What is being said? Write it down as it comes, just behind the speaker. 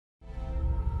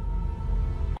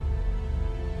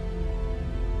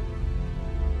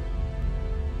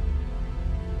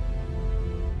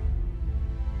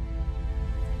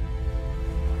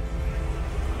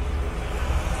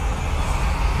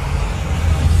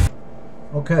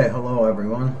Okay, hello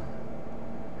everyone.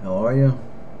 How are you?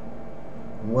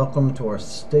 Welcome to our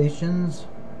station's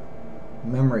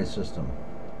memory system.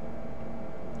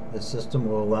 This system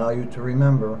will allow you to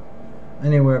remember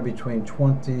anywhere between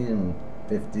 20 and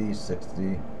 50,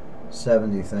 60,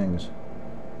 70 things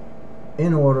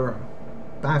in order,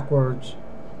 backwards,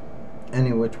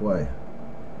 any which way.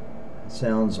 It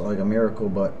sounds like a miracle,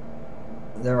 but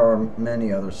there are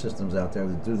many other systems out there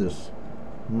that do this.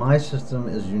 My system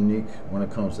is unique when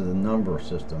it comes to the number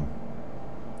system,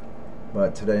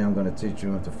 but today I'm going to teach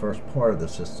you the first part of the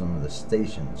system, the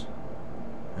stations,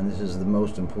 and this is the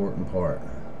most important part.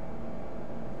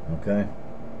 Okay,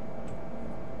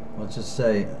 let's just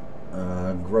say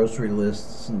grocery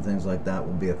lists and things like that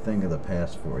will be a thing of the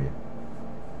past for you.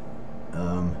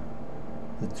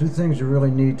 The two things you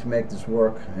really need to make this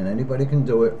work, and anybody can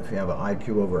do it if you have an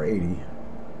IQ over 80,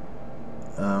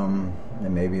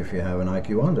 and maybe if you have an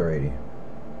IQ under 80.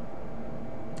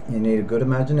 You need a good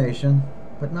imagination,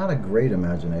 but not a great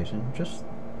imagination, just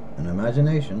an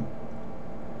imagination.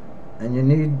 And you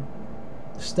need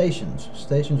stations.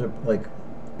 Stations are like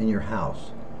in your house.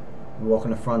 You walk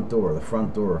in the front door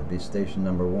would be station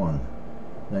number 1.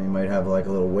 Then you might have like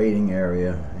a little waiting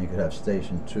area. You could have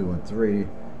station 2 and 3.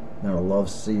 Then a love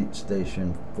seat,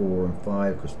 station 4 and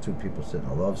 5, because 2 people sit in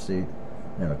a love seat.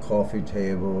 Then a coffee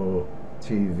table,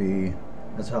 TV.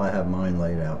 That's how I have mine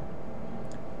laid out.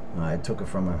 I took it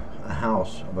from a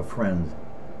house of a friend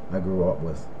I grew up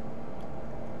with.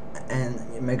 And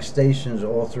you make stations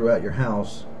all throughout your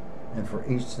house, and for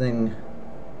each thing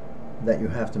that you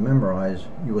have to memorize,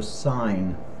 you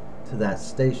assign to that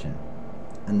station.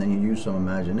 And then you use some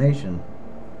imagination,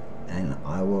 and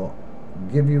I will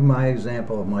give you my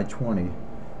example of my 20,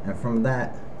 and from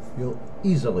that you'll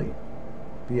easily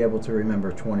be able to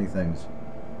remember 20 things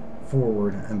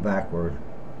forward and backward.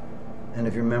 And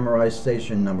if you memorize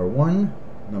station number 1,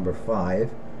 number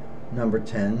 5, number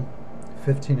 10,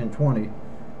 15 and 20,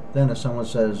 then if someone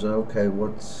says, okay,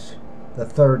 what's the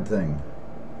third thing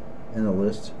in the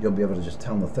list, you'll be able to just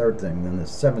tell them the third thing, then the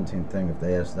 17th thing if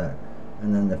they ask that,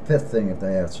 and then the 5th thing if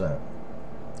they ask that.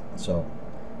 So,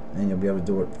 and you'll be able to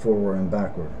do it forward and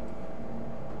backward.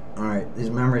 Alright, these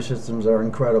memory systems are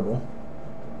incredible,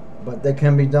 but they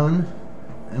can be done,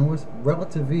 and with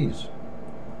relative ease.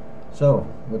 So,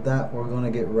 with that, we're going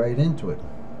to get right into it.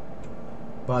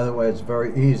 By the way, it's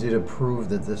very easy to prove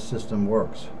that this system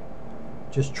works.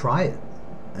 Just try it,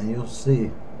 and you'll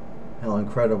see how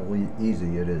incredibly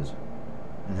easy it is,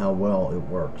 and how well it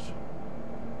works.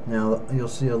 Now, you'll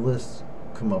see a list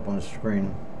come up on the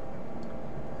screen.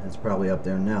 It's probably up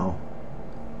there now,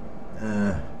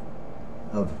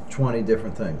 of 20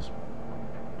 different things,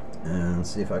 and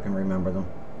see if I can remember them.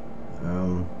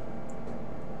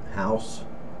 House,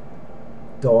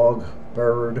 dog,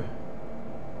 bird,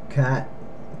 cat,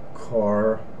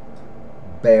 car,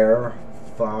 bear,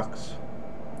 fox,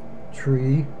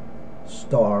 tree,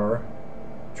 star,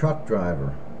 truck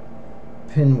driver,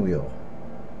 pinwheel,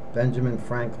 Benjamin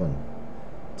Franklin,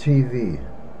 TV,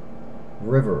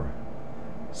 river,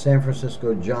 San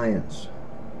Francisco Giants,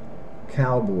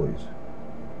 Cowboys,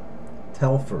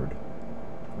 Telford,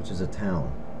 which is a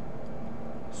town,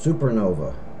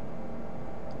 supernova,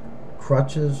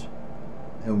 crutches,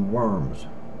 and worms.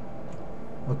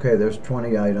 Okay, there's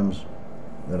 20 items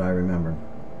that I remembered,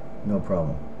 no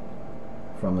problem,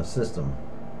 from the system.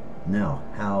 Now,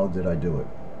 how did I do it,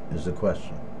 is the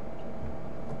question.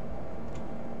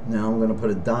 Now I'm going to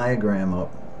put a diagram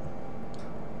up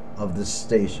of the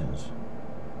stations,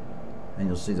 and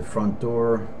you'll see the front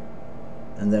door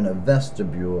and then a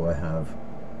vestibule I have.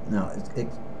 Now it's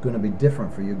going to be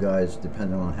different for you guys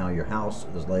depending on how your house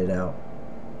is laid out,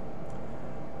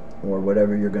 or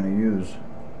whatever you're going to use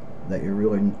that you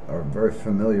really are very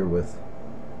familiar with,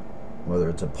 whether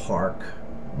it's a park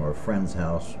or a friend's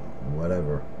house,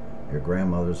 whatever, your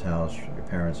grandmother's house, your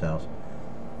parents' house.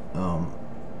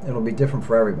 It'll be different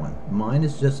for everyone. Mine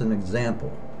is just an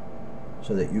example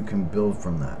so that you can build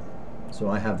from that. So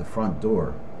I have the front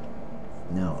door.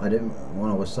 Now I didn't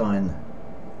want to assign,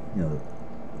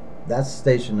 that's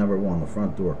station number 1, the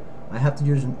front door. I have to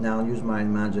use my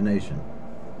imagination,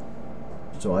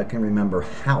 so I can remember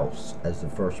house as the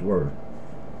first word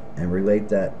and relate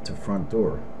that to front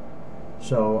door.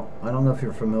 So I don't know if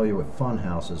you're familiar with fun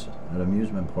houses at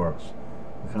amusement parks.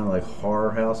 They're kind of like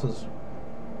horror houses.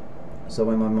 So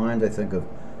in my mind I think of,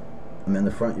 I'm in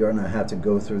the front yard and I have to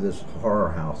go through this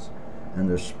horror house, and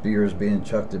there's spears being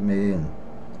chucked at me,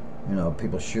 and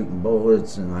people shooting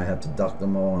bullets, and I have to duck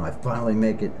them all, and I finally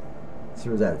make it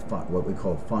through that what we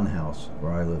call fun house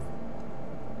where I live,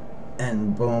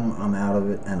 and boom, I'm out of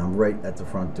it, and I'm right at the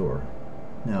front door.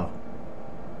 Now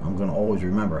I'm going to always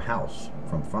remember house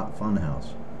from fun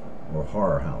house or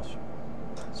horror house.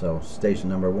 So station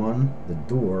number 1, the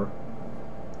door,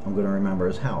 I'm going to remember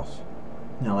as house.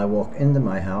 Now I walk into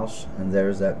my house and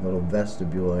there's that little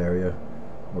vestibule area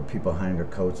where people hang their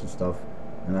coats and stuff,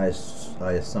 and I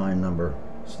assign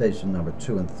station number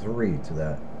 2 and 3 to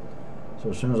that. So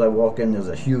as soon as I walk in, there's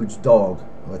a huge dog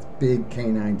with big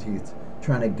canine teeth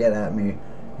trying to get at me.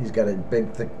 He's got a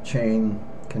big thick chain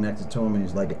connected to him and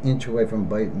he's like an inch away from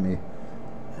biting me,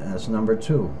 and that's number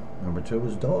 2. Number 2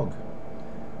 is dog.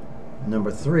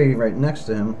 Number 3, right next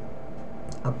to him,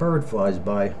 a bird flies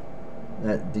by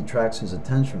that detracts his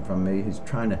attention from me. He's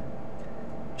trying to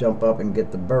jump up and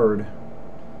get the bird,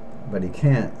 but he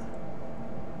can't.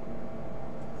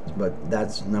 But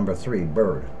that's number 3,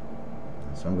 bird.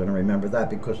 So I'm going to remember that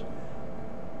because,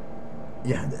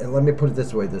 yeah, let me put it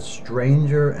this way, the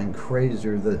stranger and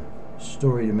crazier the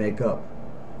story you make up,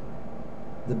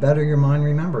 the better your mind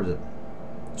remembers it.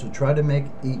 So try to make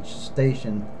each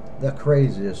station the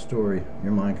craziest story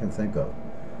your mind can think of.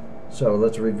 So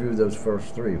let's review those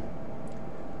first 3.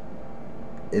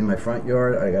 In my front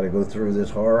yard, I got to go through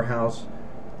this horror house,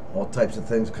 all types of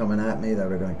things coming at me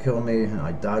that are going to kill me, and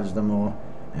I dodge them all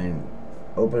and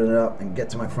open it up and get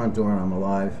to my front door and I'm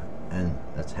alive, and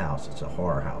that's house. It's a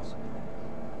horror house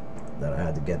that I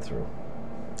had to get through.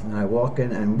 And I walk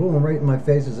in and boom, right in my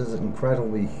face is this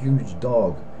incredibly huge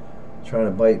dog trying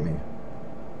to bite me.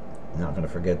 Not going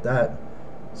to forget that.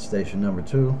 Station number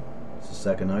 2, it's the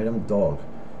second item, dog.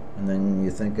 And then you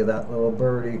think of that little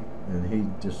birdie and he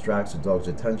distracts the dog's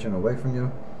attention away from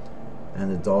you,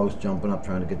 and the dog's jumping up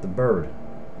trying to get the bird.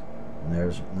 And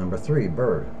there's number 3,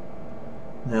 bird.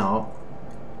 Now,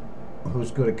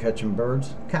 who's good at catching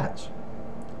birds? Cats.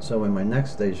 So in my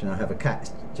next station I have a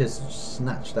cat just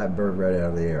snatch that bird right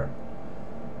out of the air,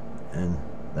 and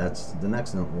that's the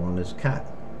next one is cat.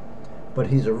 But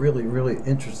he's a really, really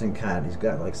interesting cat. He's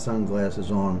got like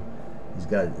sunglasses on, he's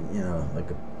got, you know, like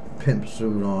a pimp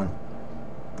suit on,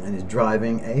 and he's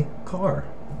driving a car.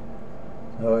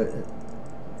 So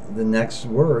the next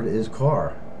word is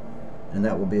car, and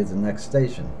that will be at the next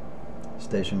station,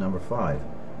 station number 5.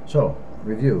 So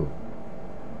review.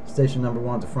 Station number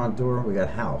 1 at the front door, we got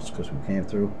house because we came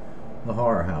through the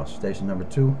horror house. Station number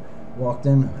 2, walked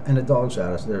in and the dog's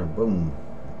at us there, boom.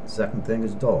 Second thing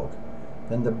is dog.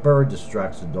 Then the bird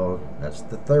distracts the dog, that's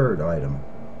the 3rd item,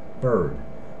 bird.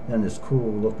 Then this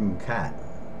cool looking cat,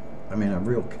 I mean a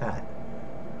real cat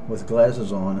with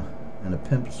glasses on and a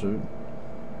pimp suit,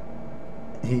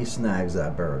 he snags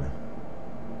that bird.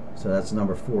 So that's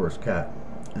number 4 is cat.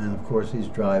 And of course he's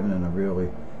driving in a really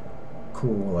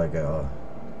cool, like a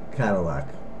Cadillac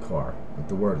car. But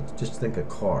the word, just think of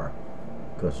car,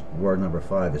 because word number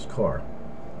 5 is car.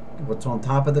 What's on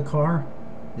top of the car?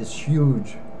 This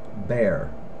huge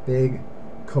bear, big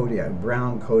Kodiak,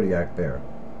 brown Kodiak bear,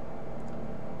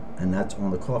 and that's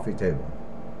on the coffee table.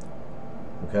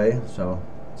 Okay, so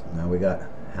now we got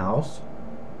house,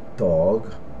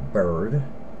 dog, bird,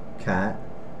 cat,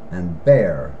 and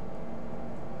bear.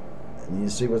 And you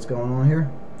see what's going on here?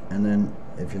 And then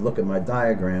if you look at my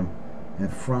diagram, in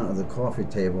front of the coffee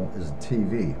table is a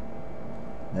TV.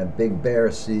 That big bear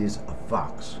sees a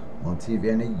fox on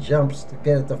TV and he jumps to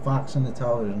get at the fox on the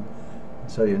television.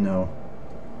 So you know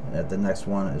that the next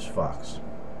one is fox.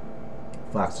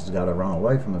 Fox has got to run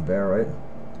away from the bear, right?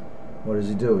 What does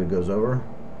he do? He goes over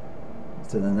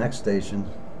to the next station,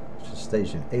 which is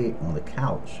station 8, on the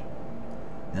couch.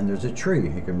 And there's a tree.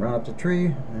 He can run up the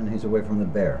tree and he's away from the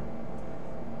bear.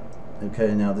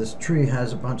 Okay, now this tree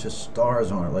has a bunch of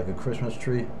stars on it, like a Christmas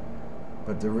tree,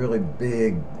 but they're really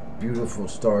big, beautiful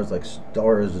stars, like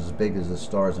stars as big as the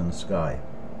stars in the sky.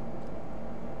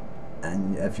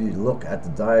 And if you look at the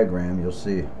diagram, you'll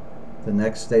see the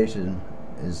next station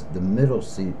is the middle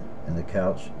seat in the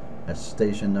couch. That's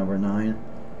station number 9,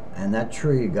 and that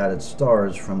tree got its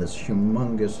stars from this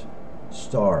humongous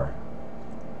star,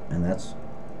 and that's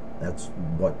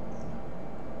what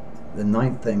the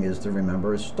 9th thing is to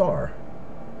remember is star.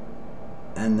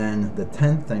 And then the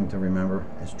 10th thing to remember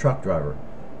is truck driver.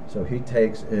 So he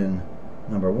takes in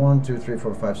number 1, 2, 3,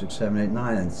 4, 5, 6, 7, 8,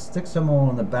 9 and sticks them all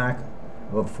in the back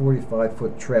of a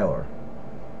 45-foot trailer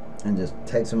and just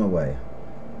takes them away.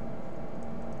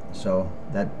 So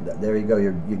that there you go,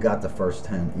 you got the first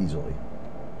 10 easily.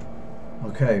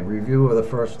 Okay, review of the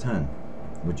first 10,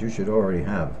 which you should already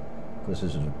have, because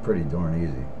this is pretty darn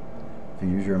easy if you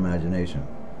use your imagination.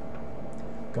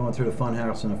 Going through the fun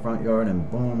house in the front yard and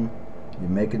boom, you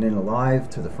make it in alive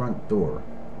to the front door.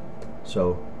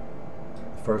 So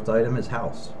the first item is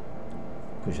house,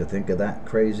 because you think of that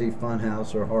crazy fun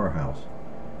house or horror house.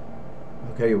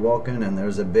 Okay, you walk in and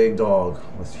there's a big dog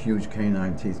with huge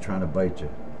canine teeth trying to bite you.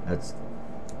 That's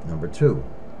number 2.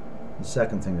 The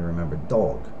second thing to remember,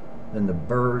 dog. Then the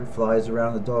bird flies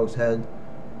around the dog's head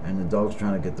and the dog's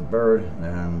trying to get the bird,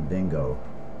 and bingo.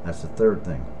 That's the third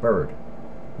thing, bird.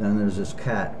 Then there's this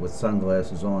cat with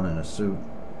sunglasses on and a suit.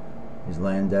 He's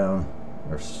laying down,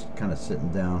 or kind of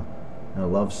sitting down in a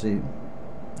love seat,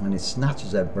 and he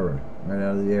snatches that bird right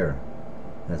out of the air.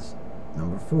 That's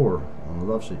number 4 on the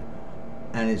love seat.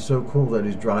 And he's so cool that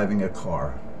he's driving a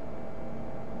car.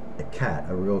 A cat,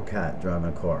 a real cat driving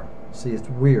a car. See, it's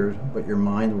weird, but your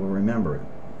mind will remember it.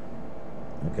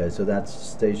 Okay, so that's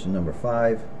station number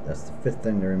 5. That's the 5th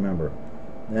thing to remember.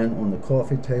 Then on the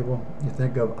coffee table, you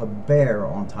think of a bear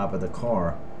on top of the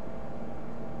car.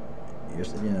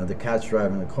 You know, the cat's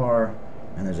driving the car,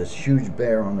 and there's this huge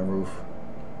bear on the roof.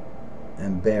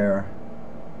 And bear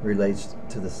relates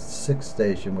to the 6th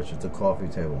station, which is the coffee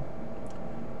table.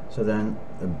 So then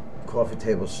the coffee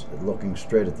table's looking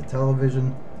straight at the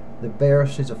television. The bear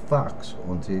sees a fox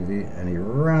on TV, and he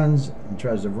runs and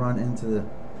tries to run into the,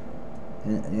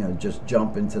 you know, just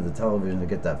jump into the television to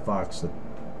get that fox.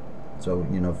 So,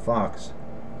 you know, fox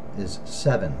is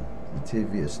 7. The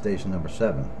TV is station number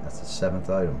 7. That's the 7th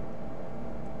item.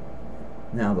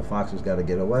 Now the fox has got to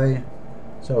get away,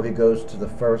 so he goes to the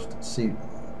first seat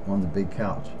on the big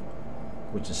couch,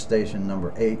 which is station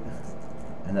number 8,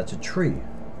 and that's a tree,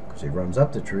 because he runs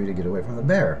up the tree to get away from the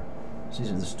bear. See,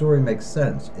 so the story makes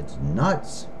sense. It's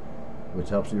nuts, which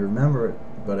helps you remember it,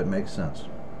 but it makes sense.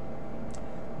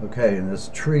 Okay, and this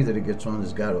tree that he gets on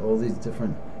has got all these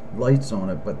different lights on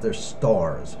it, but they're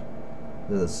stars.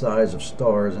 They're the size of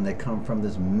stars, and they come from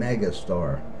this mega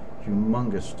star,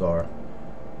 humongous star.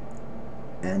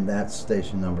 And that's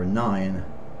station number 9,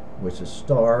 which is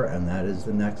star, and that is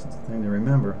the next thing to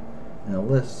remember in the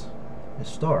list is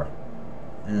star.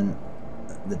 And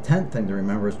the 10th thing to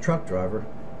remember is truck driver.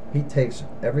 He takes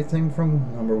everything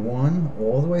from number 1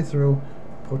 all the way through,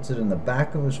 puts it in the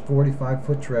back of his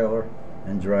 45-foot trailer,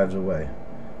 and drives away.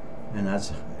 And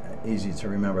that's easy to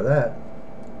remember that.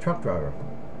 Truck driver.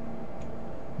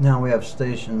 Now we have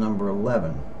station number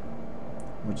 11,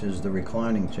 which is the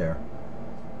reclining chair.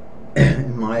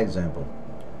 In my example,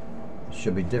 it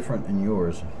should be different in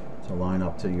yours to line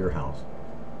up to your house.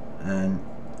 And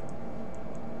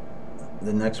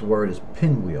the next word is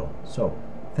pinwheel. So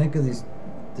think of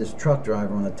this truck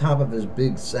driver on the top of his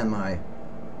big semi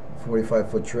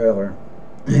 45-foot trailer.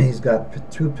 He's got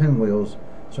 2 pinwheels,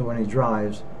 so when he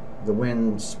drives, the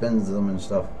wind spins them and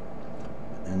stuff,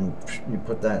 and you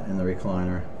put that in the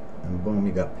recliner, and boom,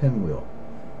 you got pinwheel.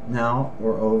 Now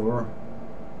we're over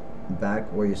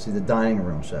back where you see the dining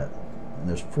room set, and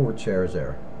there's 4 chairs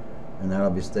there, and that'll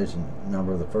be station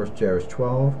number. The first chair is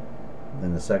 12,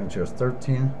 then the second chair is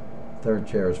 13, third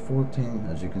chair is 14,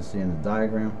 as you can see in the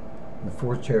diagram, and the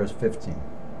fourth chair is 15.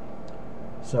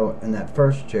 So in that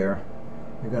first chair,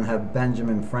 you're going to have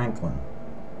Benjamin Franklin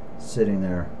sitting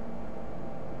there,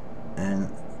 and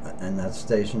that's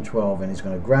station 12, and he's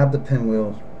going to grab the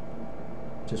pinwheels,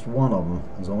 just one of them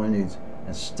is all he needs,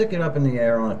 and stick it up in the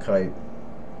air on a kite,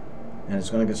 and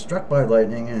it's going to get struck by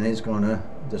lightning, and he's going to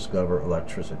discover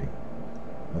electricity.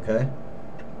 Okay?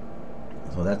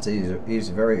 So that's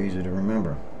easy, very easy to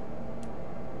remember.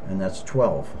 And that's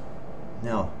 12.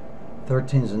 Now,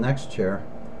 13 is the next chair.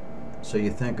 So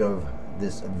you think of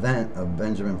this event of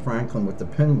Benjamin Franklin with the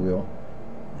pinwheel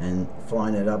and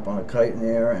flying it up on a kite in the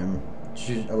air and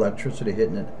electricity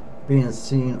hitting it, being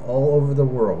seen all over the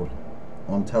world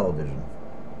on television.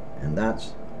 And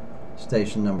that's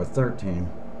station number 13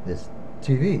 is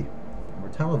TV or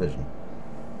television.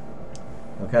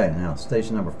 Okay, now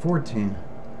station number 14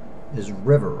 is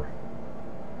river.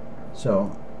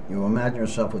 So you imagine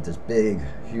yourself with this big,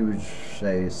 huge,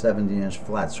 say 70-inch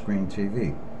flat screen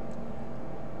TV,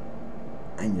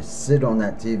 and you sit on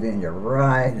that TV and you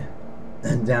ride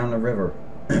down the river,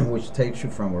 which takes you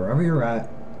from wherever you're at.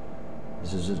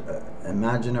 This is an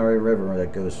imaginary river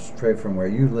that goes straight from where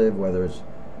you live, whether it's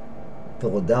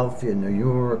Philadelphia, New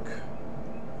York,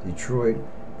 Detroit,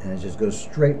 and it just goes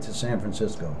straight to San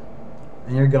Francisco.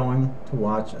 And you're going to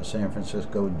watch a San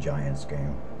Francisco Giants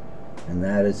game. And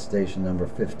that is station number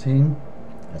 15.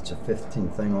 That's the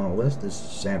 15th thing on the list, is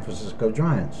San Francisco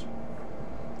Giants.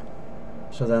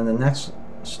 So then the next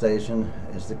station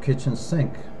is the kitchen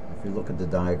sink. If you look at the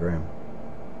diagram,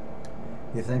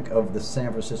 you think of the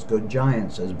San Francisco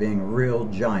Giants as being real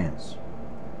giants,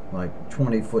 like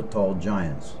 20-foot tall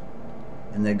giants.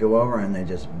 And they go over and they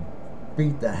just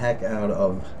beat the heck out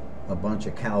of a bunch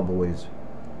of cowboys.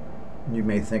 You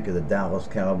may think of the Dallas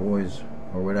Cowboys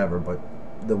or whatever, but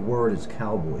the word is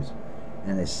cowboys.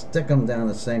 And they stick them down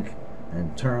the sink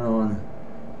and turn on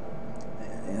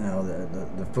you know,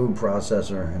 the food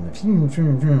processor, and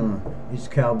each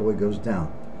cowboy goes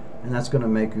down, and that's going to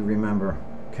make you remember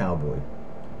cowboy.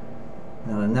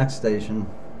 Now the next station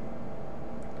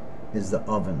is the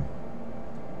oven,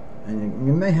 and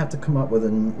you may have to come up with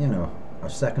a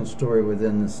second story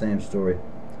within the same story.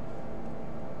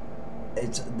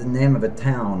 It's the name of a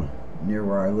town near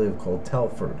where I live called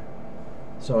Telford.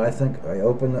 So I think I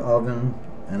open the oven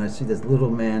and I see this little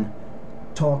man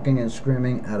talking and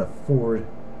screaming at a Ford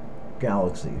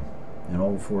Galaxy, an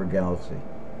old Ford Galaxy,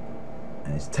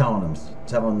 and he's telling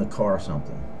the car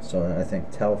something. So I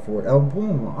think Telford. Oh,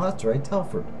 boom! Oh, that's right,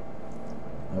 Telford.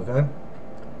 Okay.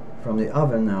 From the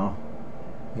oven now,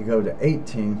 you go to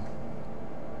 18,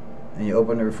 and you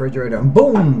open the refrigerator, and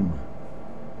boom!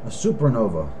 A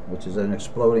supernova, which is an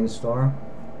exploding star,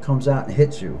 comes out and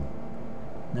hits you.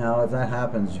 Now, if that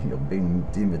happens, you'll be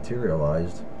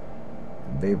dematerialized,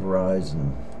 vaporized,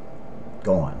 and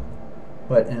gone.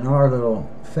 But in our little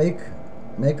fake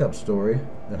makeup story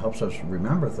that helps us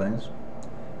remember things,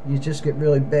 you just get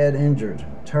really bad injured,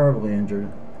 terribly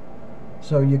injured.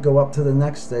 So you go up to the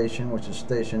next station, which is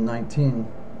station 19,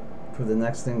 for the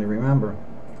next thing to remember,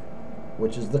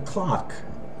 which is the clock.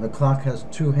 The clock has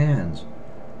two hands,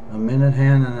 a minute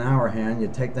hand and an hour hand. You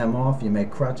take them off, you make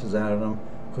crutches out of them,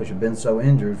 because you've been so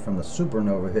injured from the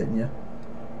supernova hitting you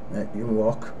that you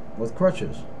walk with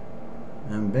crutches.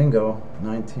 And bingo,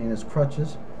 19 is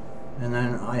crutches. And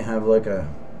then I have like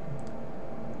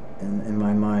in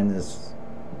my mind, this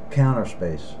counter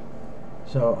space.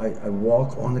 So I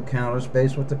walk on the counter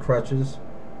space with the crutches,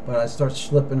 but I start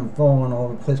slipping and falling all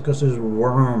over the place because there's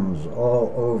worms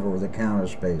all over the counter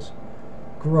space.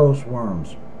 Gross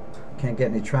worms. Can't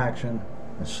get any traction.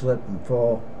 I slip and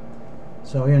fall.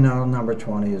 So you know, number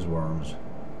 20 is worms.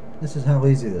 This is how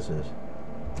easy this is.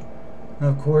 And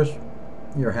of course,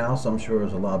 your house, I'm sure,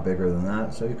 is a lot bigger than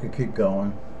that, so you could keep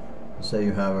going. Say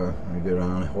you go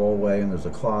down a hallway and there's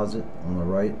a closet on the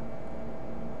right,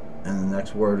 and the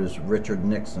next word is Richard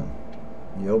Nixon.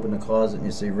 You open the closet and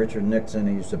you see Richard Nixon.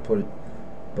 He used to put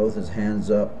both his hands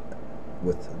up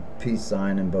with a peace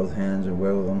sign in both hands and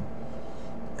wiggle them,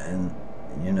 and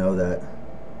you know that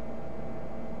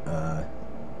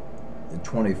the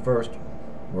 21st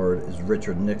word is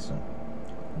Richard Nixon.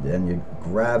 Then you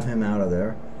grab him out of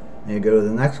there and you go to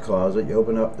the next closet. You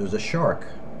open up, there's a shark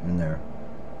in there.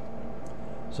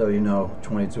 So you know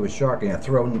 22 is shark, and you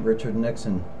throw Richard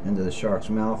Nixon into the shark's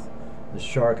mouth. The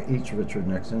shark eats Richard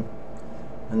Nixon.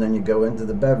 And then you go into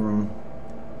the bedroom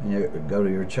and you go to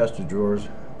your chest of drawers,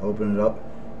 open it up,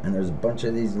 and there's a bunch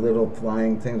of these little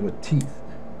flying things with teeth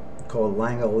called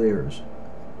Langoliers.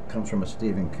 Comes from a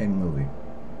Stephen King movie.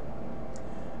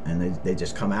 And they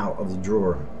just come out of the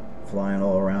drawer, flying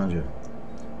all around you.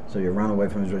 So you run away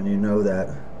from it, and you know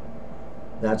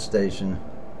that station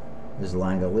is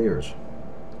Langoliers.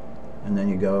 And then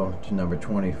you go to number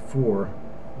 24,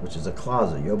 which is a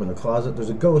closet. You open the closet,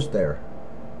 there's a ghost there.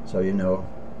 So you know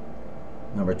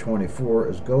number 24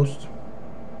 is ghost.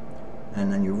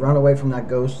 And then you run away from that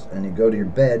ghost and you go to your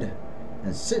bed,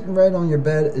 and sitting right on your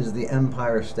bed is the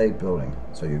Empire State Building.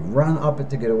 So you run up it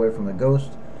to get away from the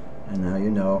ghost, and now you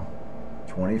know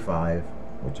 25,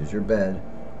 which is your bed,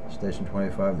 station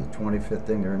 25. The 25th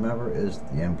thing to remember is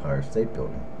the Empire State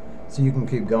Building. So you can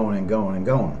keep going and going and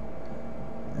going.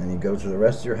 And you go to the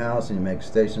rest of your house and you make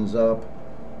stations up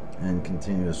and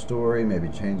continue the story, maybe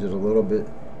change it a little bit.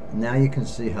 Now you can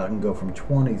see how it can go from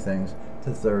 20 things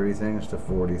to 30 things to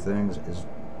 40 things, as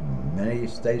many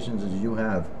stations as you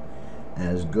have and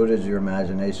as good as your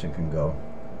imagination can go.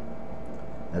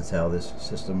 That's how this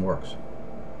system works.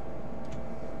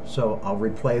 So I'll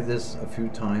replay this a few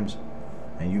times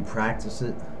and you practice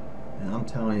it, and I'm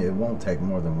telling you, it won't take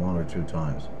more than 1 or 2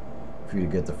 times for you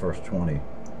to get the first 20,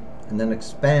 and then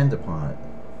expand upon it,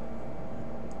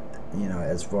 you know,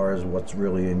 as far as what's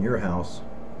really in your house.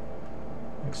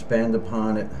 Expand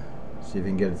upon it, see if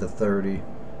you can get it to 30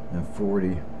 and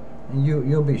 40, and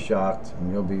you'll be shocked,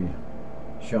 and you'll be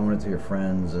showing it to your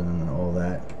friends and all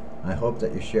that. I hope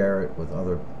that you share it with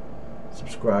other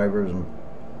subscribers and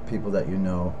people that you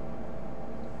know,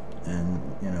 and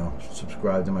you know,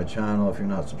 subscribe to my channel if you're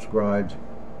not subscribed.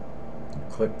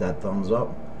 Click that thumbs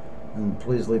up, and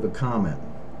please leave a comment.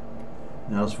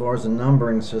 Now, as far as the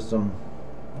numbering system,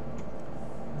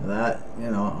 that, you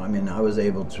know, I mean, I was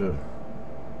able to,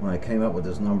 when I came up with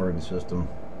this numbering system,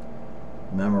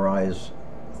 memorize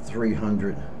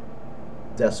 300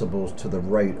 decibels to the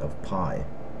right of pi.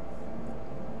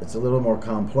 It's a little more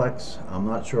complex. I'm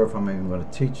not sure if I'm even going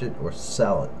to teach it or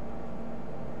sell it,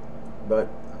 but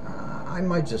I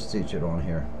might just teach it on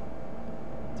here,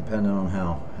 depending on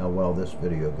how well this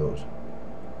video goes.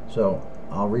 So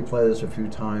I'll replay this a few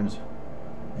times.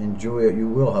 Enjoy it. You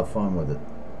will have fun with it,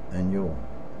 and you'll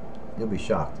be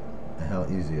shocked at how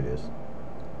easy it is.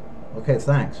 Okay,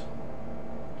 thanks.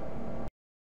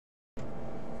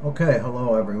 Okay,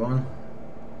 hello everyone.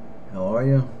 How are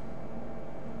you?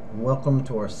 Welcome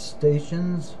to our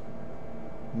station's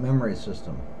memory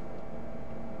system.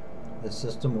 This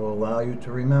system will allow you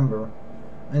to remember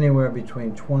anywhere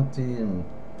between 20 and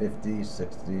 50,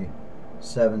 60,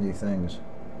 70 things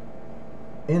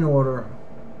in order,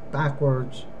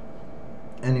 backwards,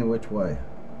 any which way.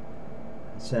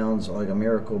 It sounds like a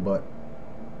miracle, but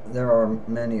there are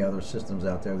many other systems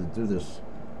out there that do this.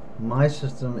 My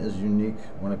system is unique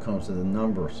when it comes to the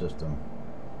number system,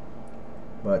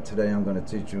 but today I'm going to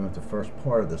teach you the first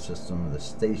part of the system, the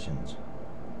stations,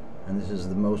 and this is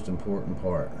the most important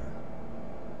part.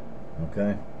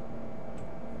 Okay,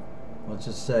 let's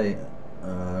just say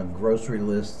grocery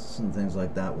lists and things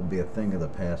like that will be a thing of the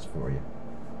past for you.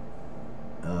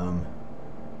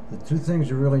 The two things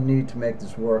you really need to make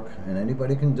this work, and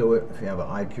anybody can do it if you have an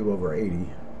IQ over 80,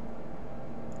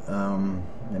 and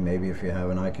maybe if you have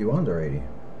an IQ under 80.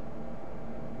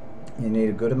 You need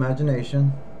a good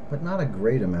imagination, but not a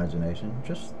great imagination,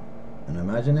 just an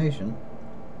imagination.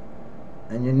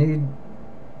 And you need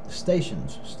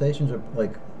stations. Stations are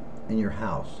like in your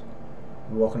house.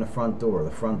 You walk in the front door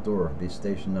would be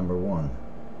station number 1.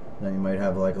 Then you might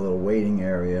have like a little waiting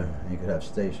area. You could have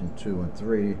station 2 and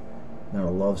 3. Then a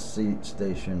love seat,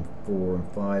 station 4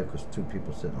 and 5, because 2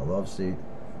 people sit in a love seat.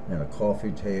 Then a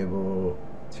coffee table,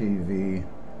 TV.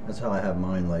 That's how I have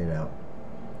mine laid out.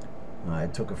 I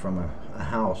took it from a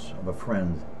house of a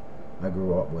friend I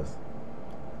grew up with.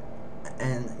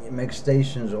 And you make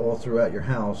stations all throughout your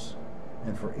house,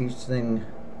 and for each thing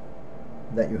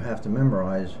that you have to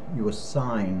memorize, you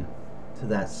assign to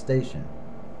that station.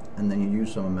 And then you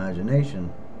use some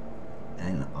imagination,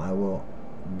 and I will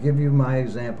give you my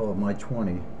example of my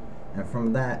 20, and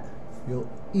from that you'll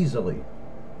easily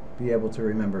be able to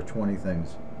remember 20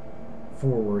 things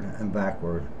forward and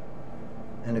backward.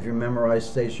 And if you memorize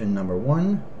station number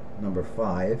 1, number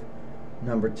 5,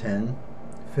 number 10,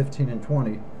 15 and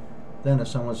 20, then if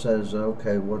someone says,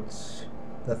 okay, what's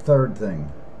the third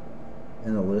thing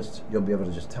in the list, you'll be able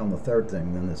to just tell them the third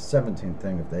thing, then the 17th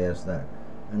thing if they ask that,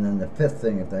 and then the 5th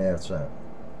thing if they ask that.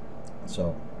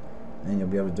 So, and you'll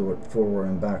be able to do it forward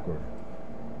and backward.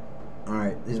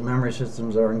 Alright, these memory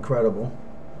systems are incredible,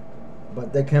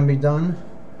 but they can be done,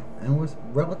 and with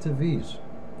relative ease.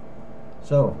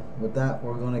 So, with that,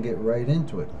 we're going to get right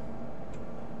into it.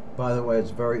 By the way,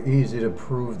 it's very easy to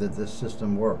prove that this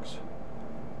system works.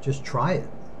 Just try it,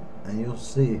 and you'll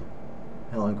see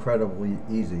how incredibly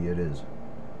easy it is,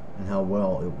 and how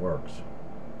well it works.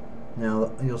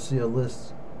 Now, you'll see a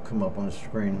list come up on the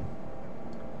screen.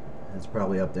 It's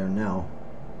probably up there now,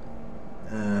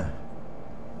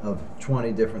 of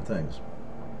 20 different things,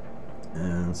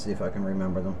 and see if I can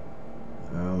remember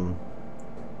them.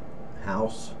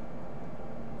 House,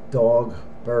 dog,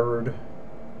 bird,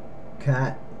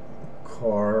 cat,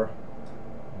 car,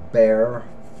 bear,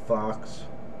 fox,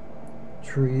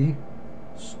 tree,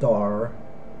 star,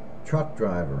 truck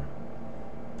driver,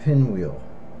 pinwheel,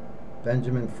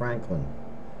 Benjamin Franklin,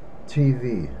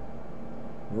 TV,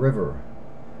 river,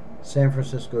 San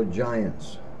Francisco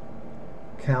Giants,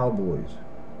 Cowboys,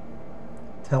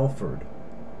 Telford,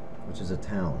 which is a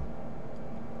town,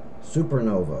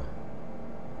 supernova,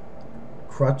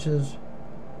 crutches,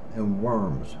 and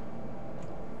worms.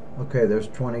 Okay, there's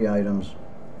 20 items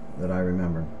that I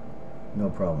remembered,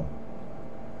 no problem,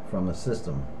 from the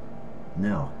system.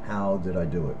 Now, how did I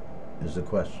do it, is the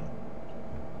question.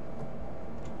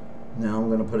 Now I'm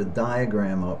going to put a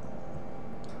diagram up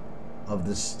of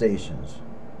the stations,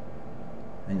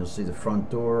 and you'll see the front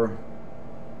door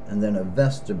and then a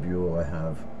vestibule I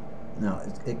have. Now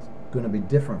it's going to be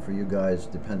different for you guys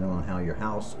depending on how your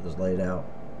house is laid out,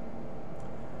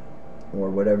 or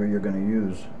whatever you're going to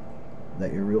use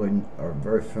that you really are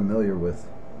very familiar with,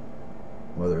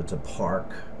 whether it's a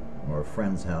park or a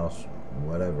friend's house,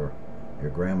 whatever,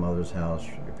 your grandmother's house,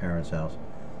 your parents' house.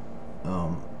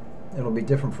 It'll be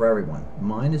different for everyone.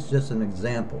 Mine is just an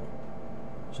example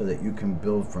so that you can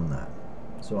build from that.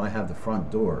 So I have the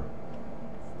front door.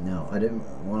 Now I didn't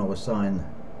want to assign,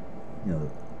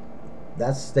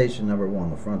 that's station number 1,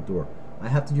 the front door. I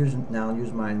have to use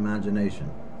my imagination,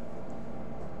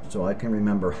 so I can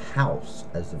remember house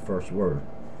as the first word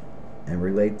and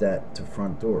relate that to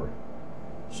front door.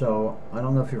 So I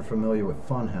don't know if you're familiar with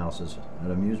fun houses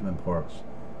at amusement parks.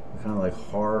 They're kind of like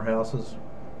horror houses.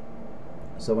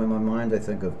 So in my mind I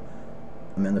think of,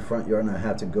 I'm in the front yard and I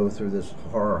have to go through this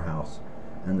horror house,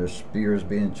 and there's spears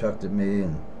being chucked at me,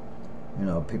 and You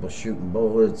know, people shooting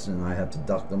bullets, and I have to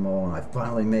duck them all, and I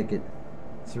finally make it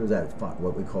through that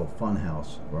what we call fun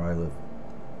house where I live.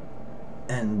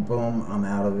 And boom, I'm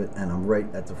out of it, and I'm right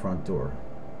at the front door.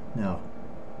 Now,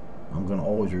 I'm going to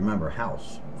always remember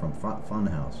house from fun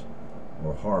house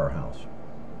or horror house.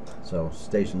 So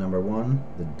station number 1,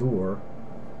 the door,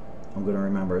 I'm going to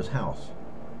remember as house.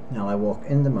 Now I walk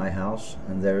into my house,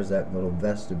 and there's that little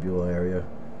vestibule area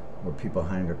where people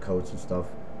hang their coats and stuff,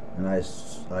 and I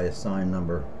assign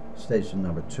station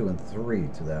number 2 and 3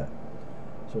 to that.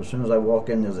 So as soon as I walk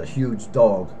in, there's a huge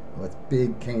dog with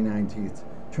big canine teeth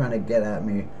trying to get at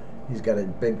me. He's got a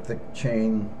big thick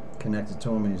chain connected to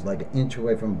him, and he's like an inch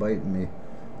away from biting me.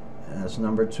 And that's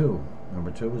number 2.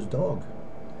 Number 2 is dog.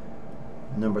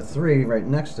 Number 3, right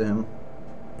next to him,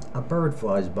 a bird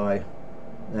flies by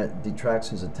that detracts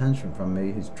his attention from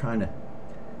me. He's trying to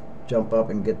jump up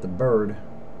and get the bird,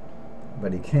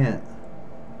 but he can't.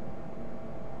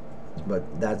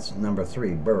 But that's number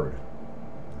 3, bird.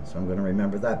 So I'm going to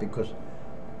remember that because,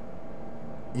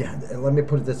 yeah, let me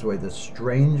put it this way, the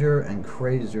stranger and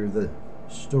crazier the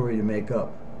story you make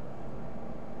up,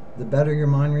 the better your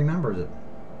mind remembers it.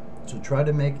 So try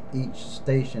to make each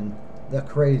station the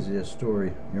craziest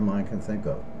story your mind can think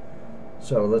of.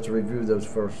 So let's review those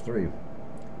first 3.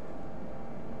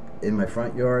 In my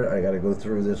front yard, I got to go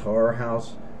through this horror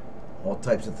house, all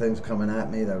types of things coming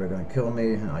at me that are going to kill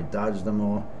me, and I dodge them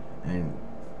all and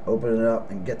open it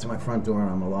up and get to my front door, and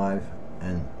I'm alive.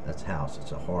 And that's house.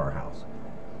 It's a horror house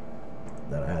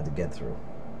that I had to get through.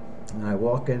 And I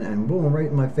walk in, and boom, right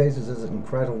in my face is this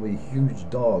incredibly huge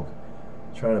dog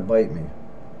trying to bite me.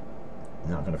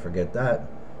 Not going to forget that.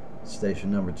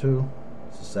 Station number 2,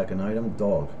 it's the second item,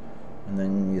 dog. And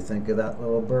then you think of that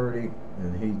little birdie,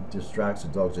 and he distracts the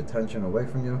dog's attention away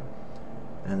from you,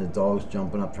 and the dog's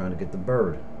jumping up trying to get the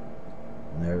bird.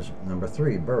 And there's number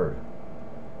 3, bird.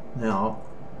 Now,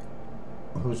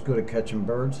 who's good at catching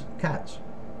birds? Cats.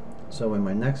 So in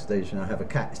my next station, I have a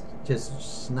cat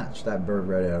just snatch that bird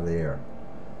right out of the air.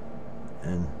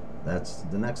 And that's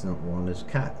the next one is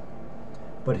cat.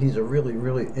 But he's a really,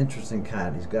 really interesting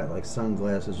cat. He's got like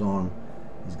sunglasses on.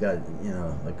 He's got, you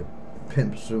know, like a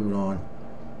pimp suit on.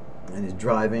 And he's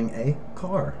driving a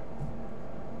car.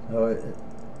 So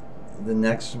the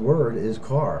next word is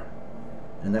car.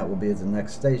 And that will be at the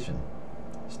next station.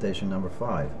 Station number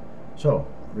 5. So,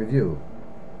 review.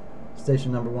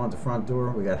 Station number 1 at the front door,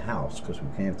 we got house because we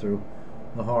came through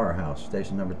the horror house.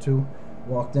 Station number 2,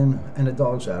 walked in and the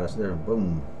dog's at us there.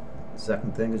 Boom.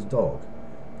 Second thing is dog.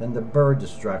 Then the bird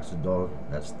distracts the dog.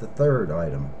 That's the 3rd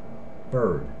item.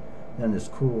 Bird. Then this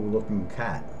cool looking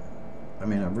cat. I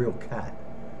mean a real cat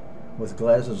with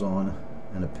glasses on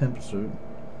and a pimp suit.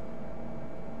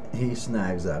 He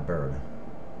snags that bird.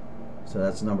 So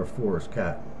that's number 4 is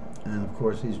cat. And of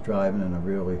course he's driving in a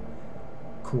really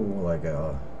cool, like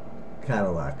a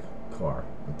Cadillac car.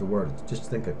 But the word, just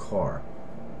think of car,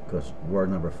 because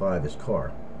word number 5 is car.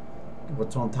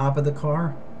 What's on top of the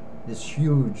car? This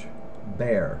huge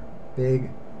bear,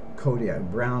 big Kodiak,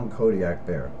 brown Kodiak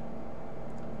bear.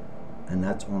 And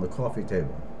that's on the coffee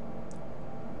table.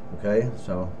 Okay,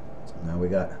 so now we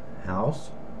got house,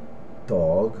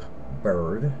 dog,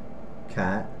 bird,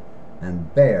 cat,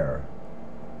 and bear.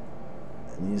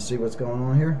 And you see what's going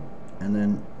on here? And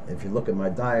then if you look at my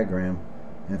diagram,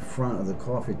 in front of the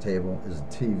coffee table is a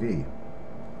TV.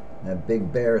 That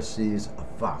big bear sees a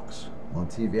fox on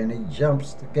TV, and he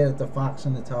jumps to get at the fox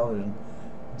on the television.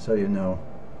 So you know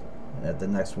that the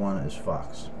next one is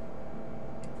fox.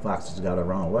 Fox has got to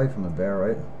run away from the bear,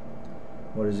 right?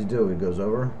 What does he do? He goes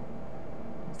over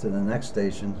to the next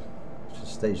station, which is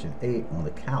station 8, on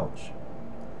the couch.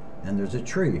 And there's a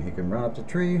tree. He can run up the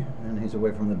tree, and he's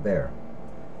away from the bear.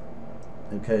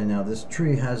 Okay, now this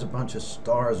tree has a bunch of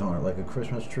stars on it, like a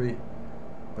Christmas tree,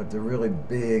 but they're really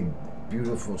big,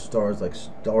 beautiful stars, like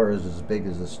stars as big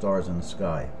as the stars in the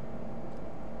sky.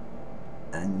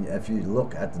 And if you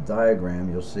look at the diagram,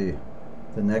 you'll see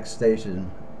the next station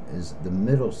is the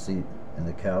middle seat in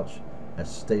the couch.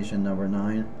 That's station number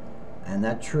 9. And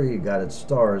that tree got its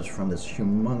stars from this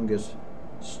humongous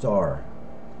star.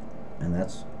 And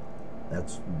that's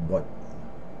what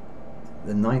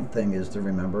the 9th thing is to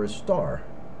remember is star.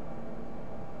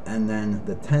 And then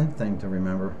the 10th thing to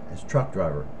remember is truck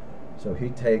driver. So he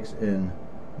takes in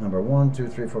number 1, 2,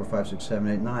 3, 4, 5, 6,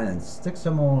 7, 8, 9 and sticks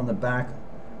them all in the back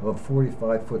of a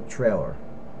 45-foot trailer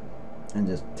and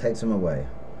just takes them away.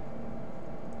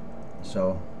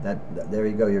 So there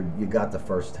you go. You got the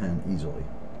first 10 easily.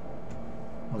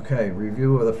 Okay,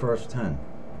 review of the first 10,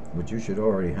 which you should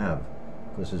already have,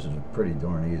 because this is pretty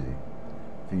darn easy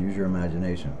if you use your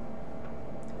imagination.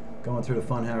 Going through the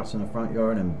fun house in the front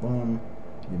yard, and boom,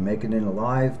 You make it in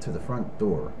alive to the front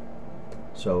door.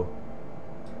 So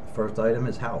the first item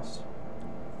is house,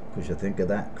 because you think of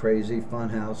that crazy fun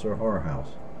house or horror house.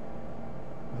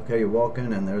 Okay, you walk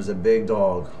in and there's a big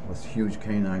dog with huge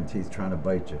canine teeth trying to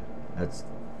bite you. That's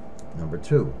number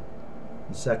 2.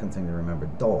 The second thing to remember,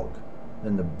 dog.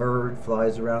 Then the bird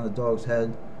flies around the dog's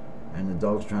head and the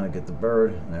dog's trying to get the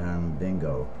bird, and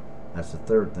bingo. That's the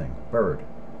third thing, bird.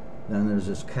 Then there's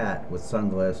this cat with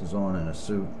sunglasses on and a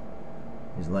suit.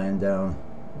 He's laying down,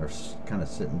 or kind of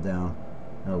sitting down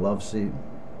in a love seat,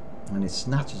 and he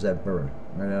snatches that bird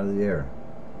right out of the air.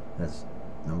 That's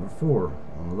number 4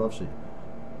 on the love seat.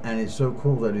 And he's so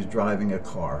cool that he's driving a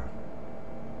car.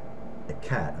 A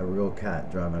cat, a real cat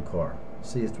driving a car.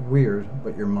 See, it's weird,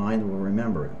 but your mind will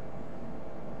remember it.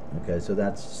 Okay, so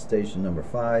that's station number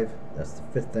 5. That's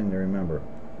the 5th thing to remember.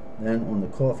 Then on the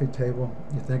coffee table,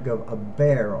 you think of a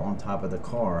bear on top of the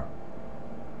car.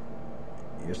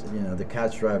 You know, the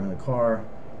cat's driving the car,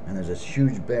 and there's this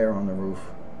huge bear on the roof.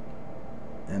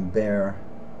 And bear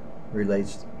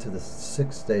relates to the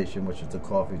 6th station, which is the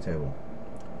coffee table.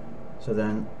 So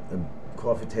then the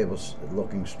coffee table's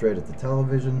looking straight at the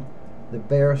television. The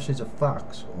bear sees a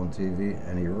fox on TV,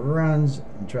 and he runs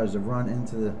and tries to run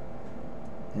into the,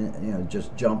 you know,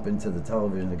 just jump into the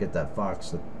television to get that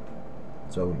fox.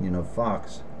 So, you know,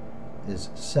 fox is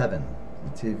 7.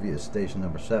 The TV is station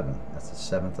number 7. That's the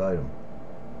 7th item.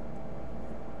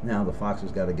 Now the fox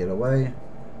has got to get away,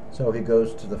 so he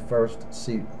goes to the first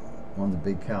seat on the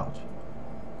big couch,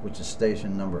 which is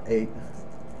station number 8,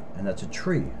 and that's a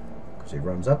tree, because he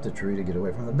runs up the tree to get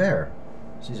away from the bear.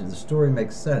 See, so the story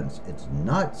makes sense. It's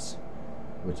nuts,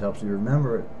 which helps you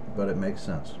remember it, but it makes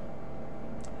sense.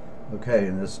 Okay,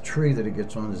 and this tree that he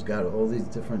gets on has got all these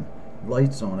different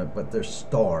lights on it, but they're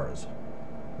stars.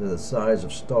 They're the size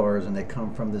of stars, and they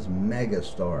come from this mega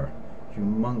star,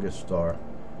 humongous star.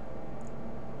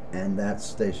 And that's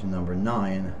station number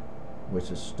 9, which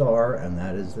is star, and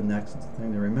that is the next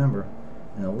thing to remember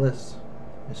in the list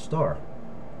is star.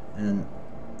 And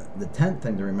the 10th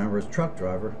thing to remember is truck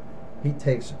driver. He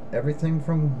takes everything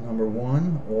from number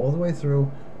 1 all the way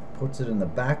through, puts it in the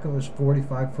back of his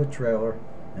 45-foot trailer,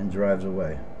 and drives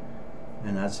away.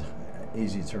 And that's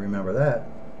easy to remember that.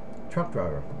 Truck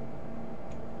driver.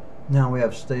 Now we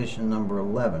have station number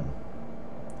 11,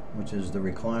 which is the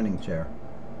reclining chair.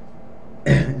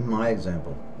 In my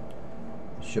example,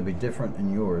 it should be different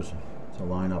in yours to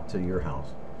line up to your house.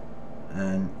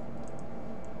 And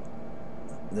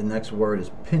the next word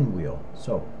is pinwheel.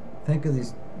 So think of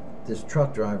this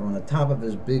truck driver on the top of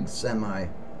his big semi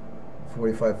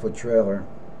 45-foot trailer.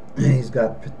 He's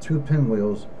got 2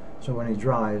 pinwheels, so when he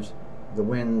drives, the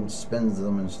wind spins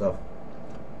them and stuff,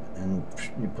 and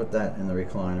you put that in the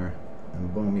recliner,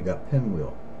 and boom, you got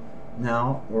pinwheel.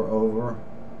 Now we're over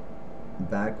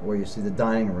back where you see the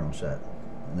dining room set,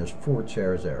 and there's 4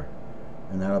 chairs there,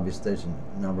 and that'll be station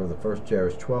number. The first chair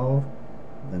is 12,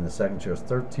 then the second chair is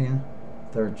 13,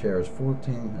 third chair is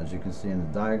 14, as you can see in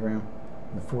the diagram,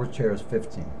 and the fourth chair is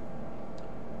 15.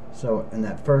 So in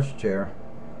that first chair,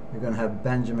 you're going to have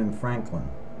Benjamin Franklin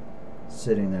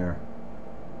sitting there,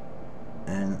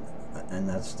 and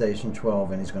that's station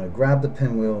 12, and he's going to grab the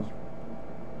pinwheels,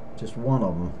 just one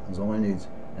of them is all he needs,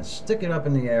 and stick it up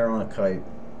in the air on a kite,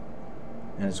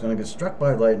 and it's going to get struck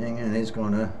by lightning, and he's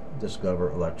going to discover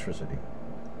electricity.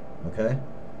 Okay?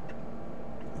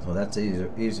 So that's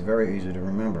easy, very easy to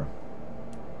remember.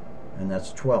 And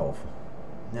that's 12.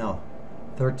 Now,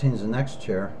 13 is the next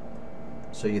chair.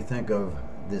 So you think of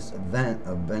this event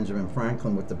of Benjamin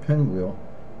Franklin with the pinwheel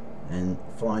and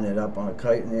flying it up on a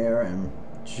kite in the air and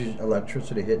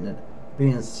electricity hitting it,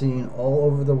 being seen all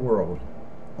over the world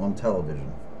on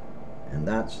television. And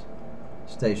that's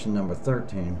station number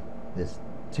 13 is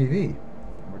TV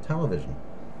or television.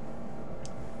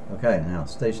 Okay, now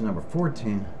station number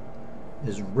 14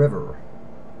 is river.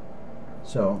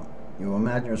 So you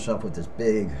imagine yourself with this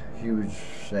big, huge,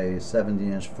 say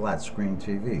 70-inch flat screen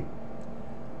TV,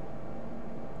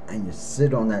 and you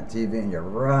sit on that TV and you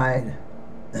ride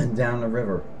down the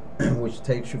river, which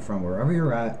takes you from wherever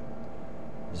you're at.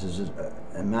 This is an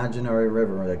imaginary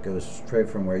river that goes straight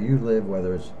from where you live,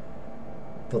 whether it's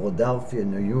Philadelphia,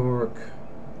 New York,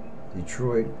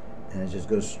 Detroit, and it just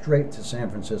goes straight to San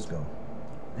Francisco.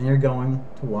 And you're going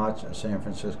to watch a San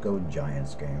Francisco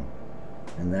Giants game.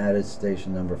 And that is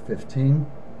station number 15.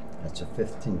 That's the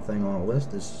 15th thing on the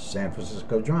list, is San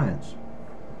Francisco Giants.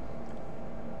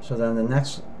 So then the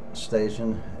next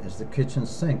station is the kitchen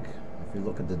sink. If you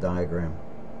look at the diagram,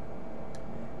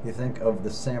 you think of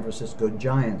the San Francisco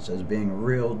Giants as being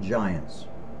real giants,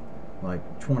 like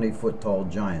 20-foot tall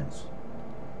giants.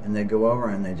 And they go over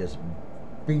and they just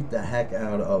beat the heck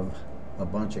out of a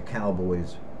bunch of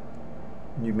cowboys.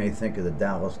 You may think of the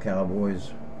Dallas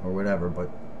Cowboys or whatever, but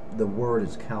the word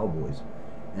is cowboys.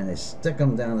 And they stick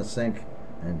them down the sink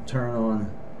and turn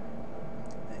on,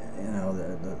 you know,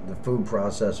 the food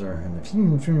processor, and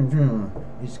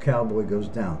each cowboy goes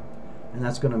down. And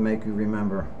that's going to make you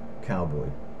remember cowboy.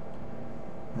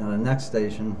 Now the next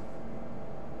station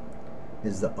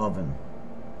is the oven.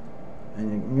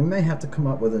 And you may have to come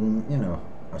up with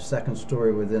a second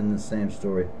story within the same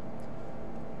story.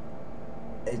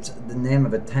 It's the name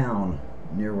of a town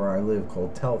near where I live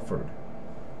called Telford.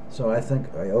 So I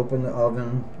think I open the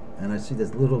oven and I see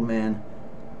this little man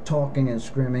talking and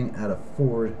screaming at a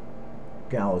Ford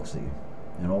Galaxy,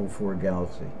 an old Ford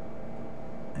Galaxy.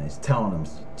 And he's telling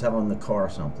the car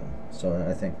something. So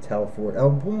I think Telford, oh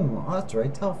boom, oh, that's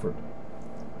right, Telford.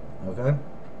 Okay?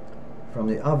 From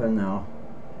the oven now,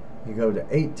 you go to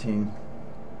 18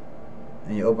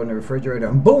 and you open the refrigerator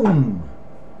and boom!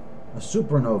 A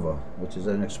supernova, which is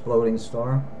an exploding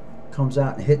star, comes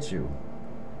out and hits you.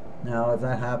 Now, if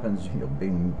that happens, you'll be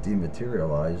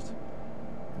dematerialized,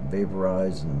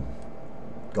 vaporized, and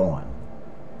gone.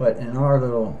 But in our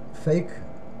little fake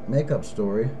makeup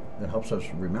story that helps us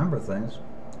remember things,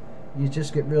 you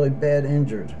just get really bad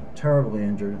injured, terribly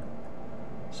injured.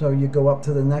 So you go up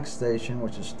to the next station,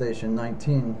 which is station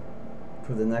 19,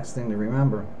 for the next thing to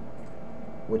remember,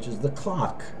 which is the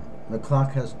clock. The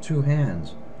clock has two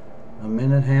hands, a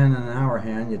minute hand and an hour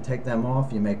hand. You take them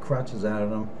off, you make crutches out of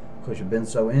them, because you've been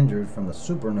so injured from the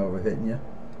supernova hitting you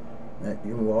that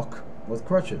you walk with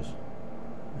crutches.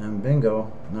 And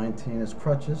bingo, 19 is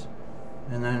crutches.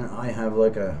 And then I have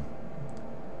like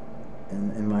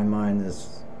in my mind,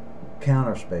 this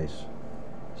counter space.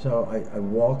 So I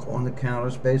walk on the counter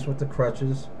space with the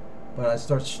crutches, but I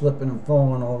start slipping and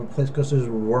falling all over the place because there's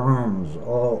worms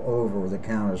all over the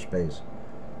counter space.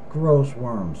 Gross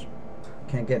worms.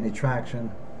 Can't get any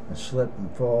traction. I slip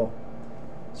and fall.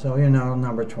 So you know,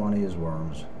 number 20 is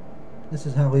worms. This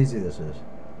is how easy this is.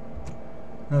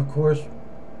 And of course,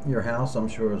 your house, I'm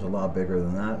sure, is a lot bigger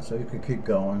than that, so you could keep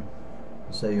going.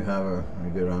 Say you have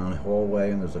you go down a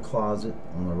hallway and there's a closet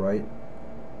on the right,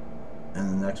 and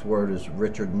the next word is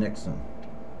Richard Nixon.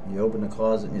 You open the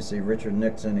closet and you see Richard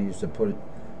Nixon. He used to put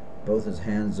both his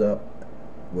hands up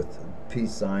with a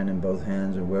peace sign in both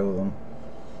hands and wiggle them,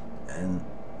 and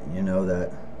you know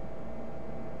that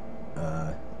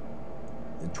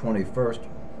the 21st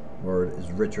word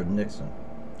is Richard Nixon.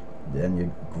 Then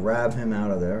you grab him out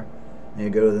of there and you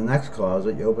go to the next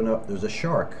closet, you open up, there's a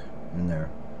shark in there.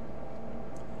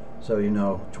 So you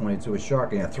know 22 is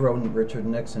shark, and you throw Richard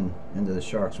Nixon into the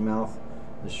shark's mouth.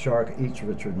 The shark eats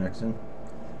Richard Nixon.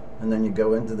 And then you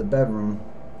go into the bedroom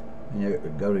and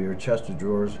you go to your chest of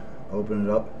drawers, open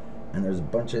it up, and there's a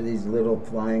bunch of these little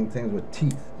flying things with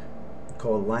teeth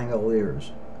called Langoliers.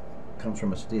 Comes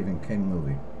from a Stephen King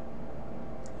movie.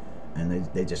 And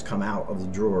they just come out of the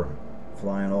drawer,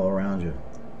 flying all around you.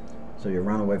 So you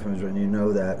run away from it, and you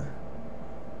know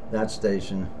that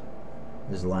station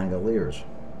is Langoliers.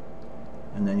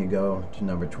 And then you go to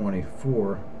number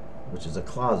 24, which is a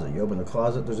closet. You open the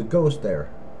closet, there's a ghost there.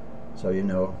 So you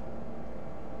know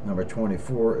number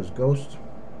 24 is ghost.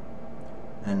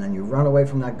 And then you run away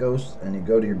from that ghost and you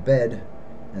go to your bed,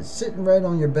 and sitting right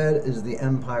on your bed is the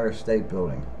Empire State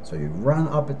Building. So you run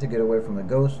up it to get away from the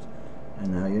ghost,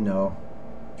 and now you know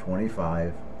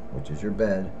 25, which is your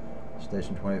bed,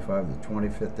 station 25, the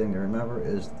 25th thing to remember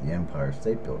is the Empire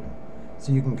State Building.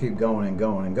 So you can keep going and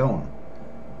going and going.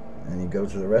 And you go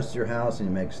to the rest of your house and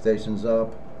you make stations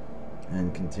up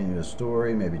and continue the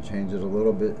story, maybe change it a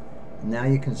little bit. Now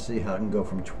you can see how it can go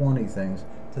from 20 things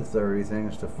to 30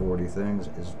 things to 40 things,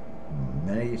 as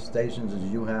many stations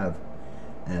as you have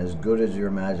and as good as your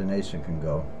imagination can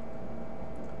go.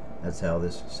 That's how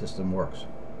this system works.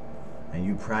 And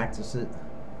you practice it,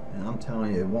 and I'm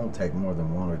telling you, it won't take more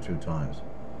than 1 or 2 times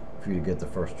for you to get the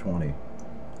first 20.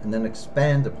 And then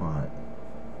expand upon it.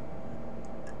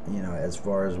 You know, as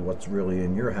far as what's really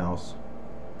in your house,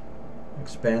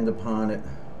 expand upon it,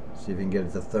 see if you can get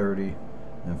it to 30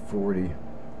 and 40,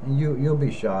 and you'll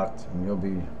be shocked, and you'll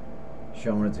be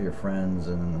showing it to your friends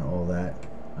and all that.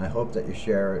 I hope that you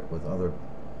share it with other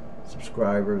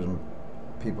subscribers and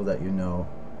people that you know,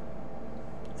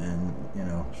 and you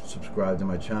know, subscribe to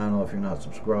my channel if you're not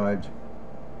subscribed.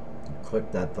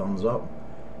 Click that thumbs up,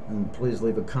 and please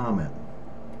leave a comment.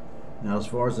 Now, as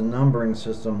far as the numbering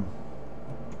system,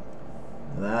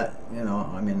 that, you know,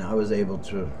 I mean, I was able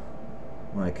to,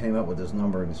 when I came up with this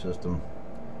numbering system,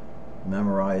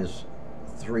 memorize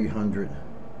 300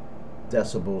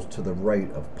 decibels to the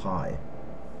right of pi.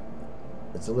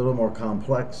 It's a little more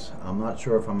complex. I'm not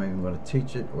sure if I'm even going to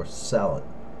teach it or sell it,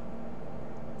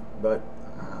 but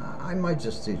I might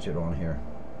just teach it on here,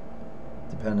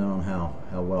 depending on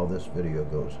how well this video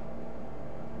goes.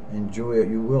 Enjoy it.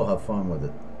 You will have fun with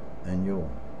it, and you'll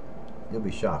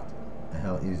be shocked at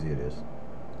how easy it is.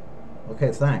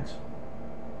 Okay, thanks.